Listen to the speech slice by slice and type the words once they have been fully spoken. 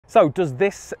So does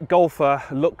this golfer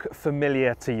look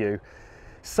familiar to you?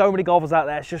 So many golfers out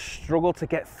there just struggle to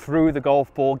get through the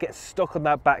golf ball, get stuck on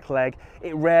that back leg.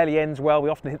 It rarely ends well. We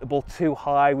often hit the ball too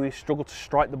high. We struggle to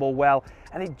strike the ball well,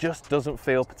 and it just doesn't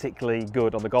feel particularly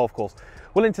good on the golf course.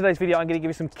 Well, in today's video, I'm going to give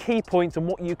you some key points on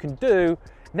what you can do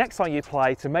next time you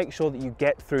play to make sure that you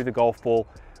get through the golf ball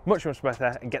much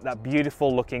better and get that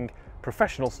beautiful looking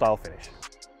professional style finish.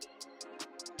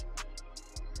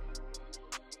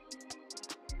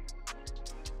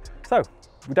 So,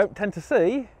 we don't tend to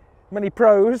see many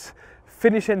pros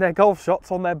finishing their golf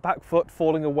shots on their back foot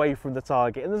falling away from the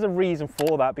target, and there's a reason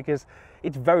for that, because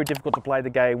it's very difficult to play the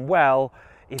game well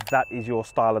if that is your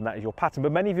style and that is your pattern.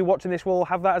 But many of you watching this will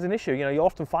have that as an issue. You know, you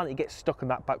often find that you get stuck on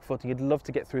that back foot and you'd love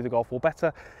to get through the golf ball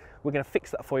better. We're going to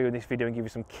fix that for you in this video and give you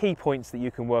some key points that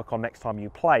you can work on next time you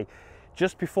play.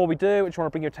 Just before we do, I just want to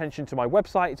bring your attention to my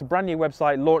website. It's a brand new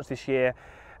website launched this year.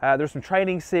 There's some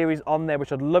training series on there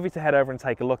which I'd love you to head over and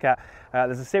take a look at.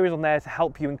 There's a series on there to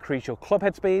help you increase your club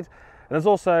head speed, and there's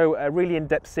also a really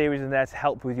in-depth series in there to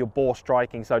help with your ball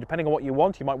striking. So depending on what you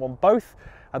want, you might want both.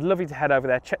 I'd love you to head over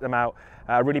there, check them out.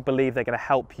 I really believe they're going to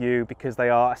help you because they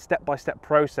are a step-by-step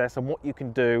process on what you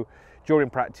can do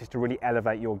during practice to really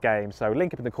elevate your game. So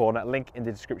link up in the corner, link in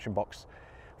the description box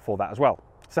for that as well.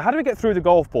 So how do we get through the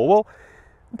golf ball? Well,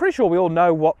 I'm pretty sure we all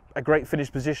know what a great finish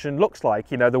position looks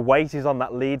like. You know, the weight is on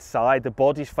that lead side, the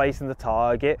body's facing the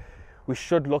target, we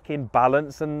should look in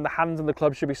balance, and the hands and the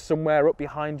club should be somewhere up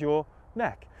behind your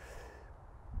neck.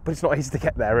 But it's not easy to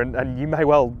get there, and you may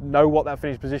well know what that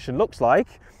finish position looks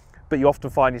like, but you often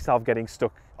find yourself getting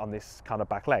stuck on this kind of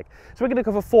back leg. So we're going to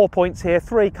cover 4 points here,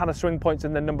 3 kind of swing points,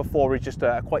 and then number 4 is just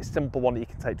a quite simple one that you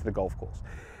can take to the golf course.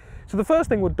 So the first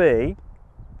thing would be,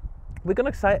 we're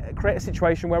going to create a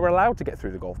situation where we're allowed to get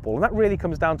through the golf ball, and that really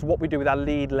comes down to what we do with our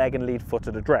lead leg and lead foot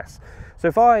at address. So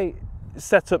if I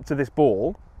set up to this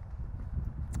ball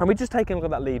and we're just taking a look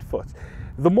at that lead foot,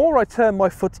 the more I turn my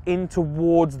foot in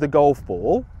towards the golf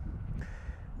ball,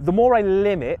 the more I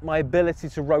limit my ability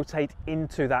to rotate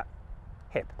into that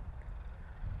hip.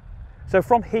 So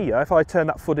from here, if I turn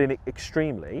that foot in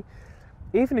extremely,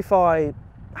 even if I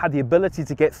had the ability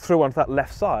to get through onto that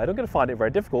left side, I'm going to find it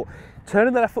very difficult.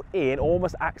 Turning the left foot in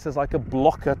almost acts as like a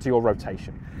blocker to your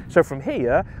rotation. So from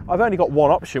here, I've only got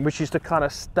one option, which is to kind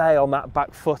of stay on that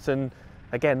back foot, and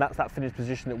again, that's that finish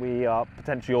position that we are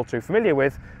potentially all too familiar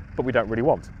with, but we don't really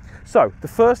want. So the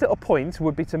first little point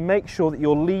would be to make sure that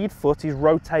your lead foot is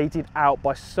rotated out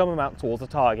by some amount towards the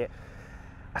target.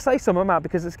 I say some amount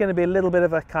because it's going to be a little bit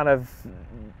of a kind of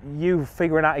you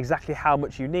figuring out exactly how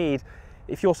much you need.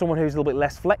 If you're someone who's a little bit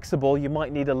less flexible, you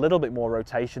might need a little bit more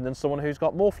rotation than someone who's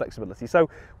got more flexibility. So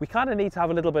we kind of need to have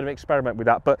a little bit of an experiment with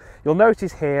that, but you'll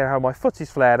notice here how my foot is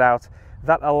flared out.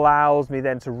 That allows me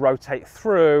then to rotate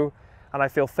through, and I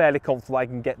feel fairly comfortable I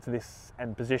can get to this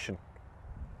end position.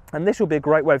 And this will be a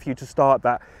great way for you to start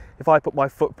that. If I put my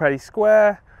foot pretty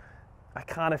square, I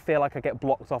kind of feel like I get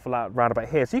blocked off around about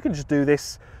here. So you can just do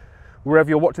this wherever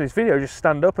you're watching this video, just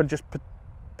stand up and just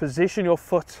position your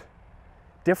foot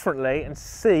differently and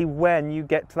see when you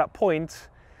get to that point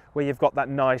where you've got that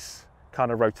nice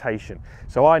kind of rotation.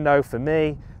 So I know for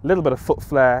me, a little bit of foot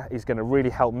flare is going to really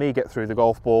help me get through the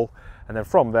golf ball, and then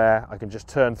from there I can just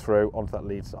turn through onto that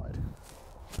lead side.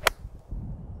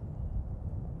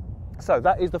 So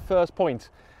that is the first point,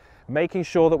 making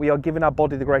sure that we are giving our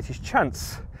body the greatest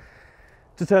chance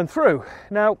to turn through.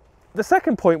 Now the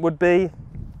second point would be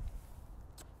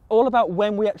all about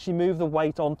when we actually move the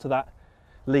weight onto that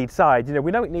lead side. You know,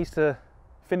 we know it needs to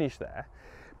finish there,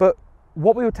 but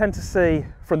what we would tend to see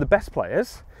from the best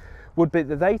players would be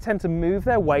that they tend to move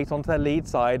their weight onto their lead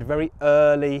side very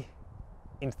early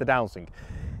into the downswing.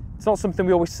 It's not something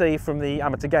we always see from the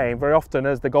amateur game. Very often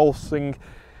as the golf swing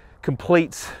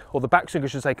completes, or the backswing I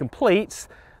should say completes,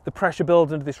 the pressure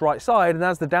builds into this right side, and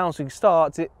as the downswing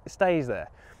starts, it stays there.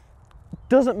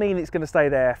 Doesn't mean it's going to stay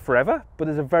there forever, but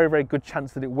there's a very good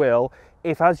chance that it will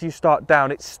if as you start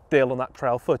down it's still on that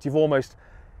trail foot. You've almost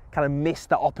kind of missed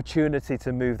that opportunity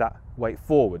to move that weight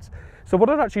forwards. So what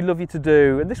I'd actually love you to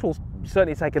do, and this will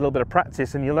certainly take a little bit of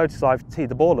practice, and you'll notice I've teed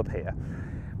the ball up here,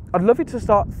 I'd love you to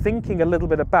start thinking a little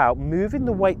bit about moving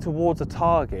the weight towards a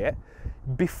target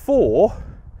before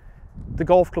the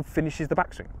golf club finishes the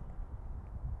backswing.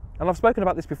 And I've spoken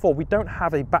about this before, we don't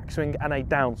have a backswing and a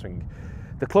downswing.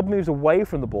 The club moves away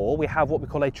from the ball, we have what we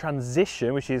call a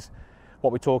transition, which is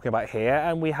what we're talking about here,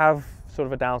 and we have sort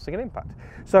of a downswing and impact.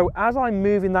 So as I'm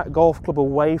moving that golf club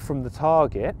away from the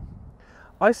target,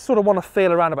 I sort of want to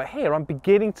feel around about here. I'm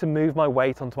beginning to move my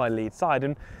weight onto my lead side,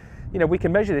 and you know, we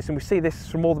can measure this, and we see this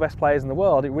from all the best players in the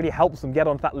world. It really helps them get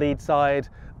onto that lead side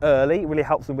early, it really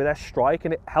helps them with their strike,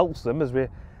 and it helps them, as we're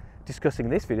discussing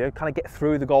in this video, kind of get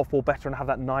through the golf ball better and have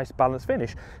that nice balanced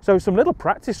finish. So some little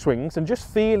practice swings and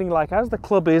just feeling like as the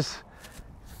club is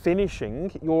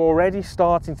finishing, you're already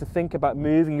starting to think about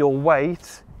moving your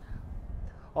weight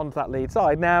onto that lead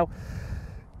side. Now,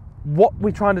 what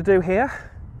we're trying to do here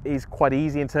is quite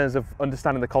easy in terms of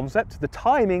understanding the concept. The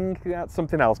timing, that's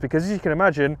something else, because as you can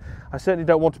imagine, I certainly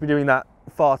don't want to be doing that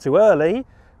far too early,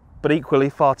 but equally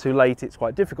far too late, it's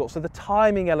quite difficult. So the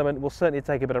timing element will certainly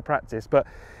take a bit of practice, but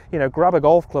you know, grab a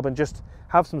golf club and just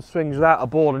have some swings without a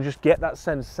ball and just get that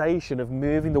sensation of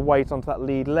moving the weight onto that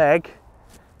lead leg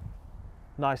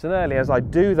nice and early. As I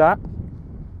do that,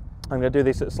 I'm going to do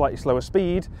this at a slightly slower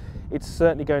speed. It's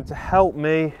certainly going to help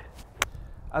me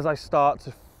as I start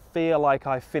to feel like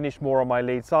I finish more on my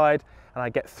lead side and I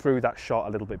get through that shot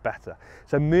a little bit better.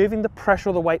 So moving the pressure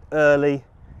of the weight early,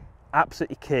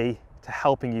 absolutely key to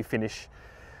helping you finish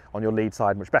on your lead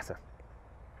side much better.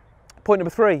 Point number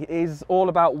 3 is all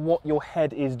about what your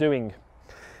head is doing.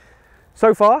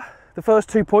 So far, the first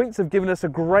 2 points have given us a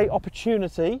great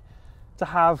opportunity to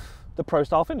have the pro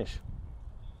style finish.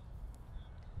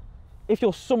 If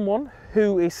you're someone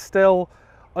who is still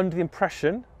under the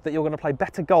impression that you're going to play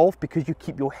better golf because you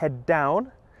keep your head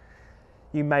down,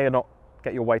 you may or not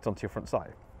get your weight onto your front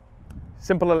side.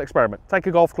 Simple little experiment. Take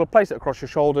a golf club, place it across your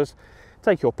shoulders,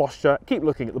 take your posture, keep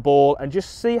looking at the ball and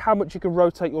just see how much you can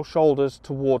rotate your shoulders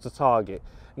towards the target.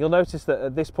 You'll notice that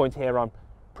at this point here I'm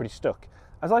pretty stuck.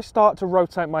 As I start to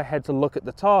rotate my head to look at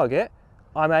the target,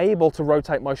 I'm able to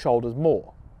rotate my shoulders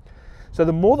more. So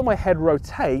the more that my head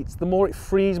rotates, the more it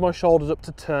frees my shoulders up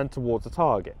to turn towards the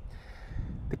target.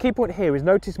 The key point here is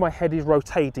notice my head is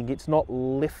rotating, it's not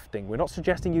lifting. We're not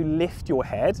suggesting you lift your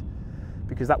head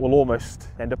because that will almost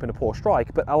end up in a poor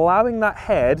strike, but allowing that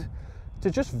head to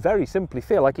just very simply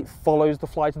feel like it follows the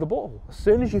flight of the ball. As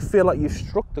soon as you feel like you've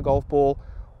struck the golf ball,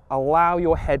 allow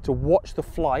your head to watch the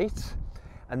flight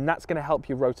and that's going to help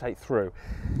you rotate through.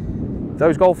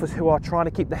 Those golfers who are trying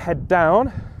to keep the head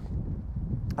down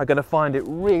are going to find it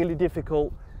really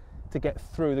difficult to get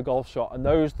through the golf shot, and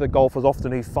those are the golfers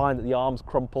often who find that the arms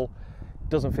crumple,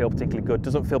 doesn't feel particularly good,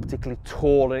 doesn't feel particularly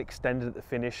tall and extended at the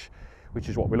finish, which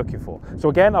is what we're looking for. So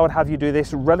again, I would have you do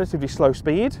this relatively slow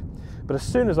speed, but as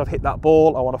soon as I've hit that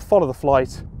ball, I want to follow the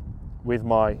flight with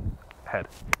my head.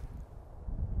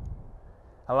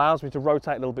 Allows me to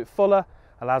rotate a little bit fuller,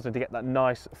 allows me to get that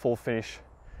nice full finish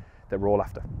that we're all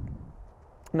after.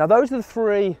 Now those are the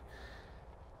 3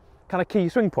 kind of key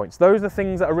swing points. Those are the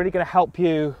things that are really going to help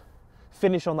you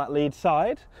finish on that lead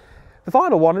side. The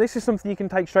final one, and this is something you can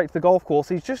take straight to the golf course,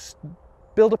 is just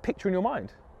build a picture in your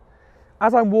mind.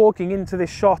 As I'm walking into this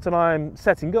shot and I'm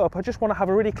setting up, I just want to have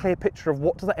a really clear picture of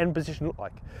what does that end position look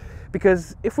like.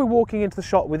 Because if we're walking into the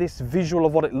shot with this visual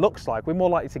of what it looks like, we're more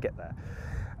likely to get there.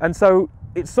 And so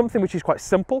it's something which is quite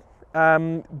simple,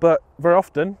 but very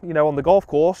often, you know, on the golf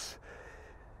course,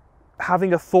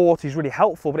 having a thought is really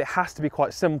helpful, but it has to be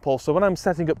quite simple. So when I'm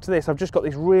setting up to this, I've just got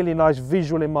this really nice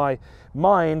visual in my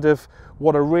mind of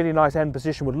what a really nice end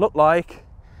position would look like,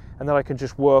 and then I can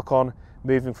just work on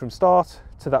moving from start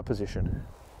to that position.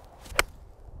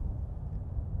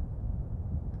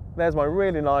 There's my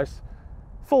really nice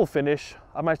full finish.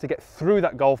 I managed to get through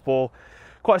that golf ball.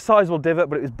 Quite a sizable divot,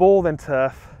 but it was ball then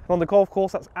turf. And on the golf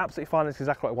course, that's absolutely fine. That's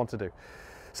exactly what I want to do.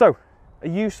 So, are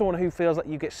you someone who feels like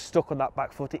you get stuck on that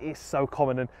back foot? It is so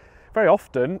common, and very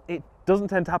often it doesn't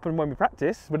tend to happen when we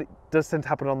practice, but it does tend to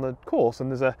happen on the course, and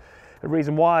there's a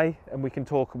reason why, and we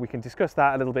can discuss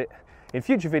that a little bit in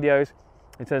future videos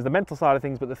in terms of the mental side of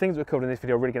things, but the things we're covering in this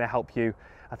video are really going to help you,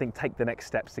 I think, take the next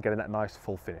steps to getting that nice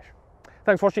full finish.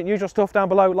 Thanks for watching. Usual stuff down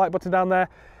below, like button down there.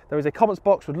 There is a comments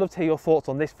box. Would love to hear your thoughts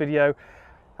on this video,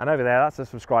 and over there, that's the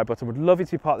subscribe button. Would love you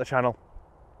to be part of the channel.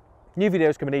 New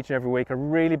videos coming each and every week. I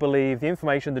really believe the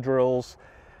information, the drills,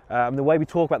 the way we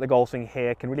talk about the golf swing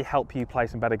here can really help you play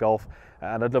some better golf,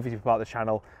 and I'd love you to be part of the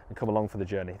channel and come along for the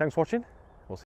journey. Thanks for watching.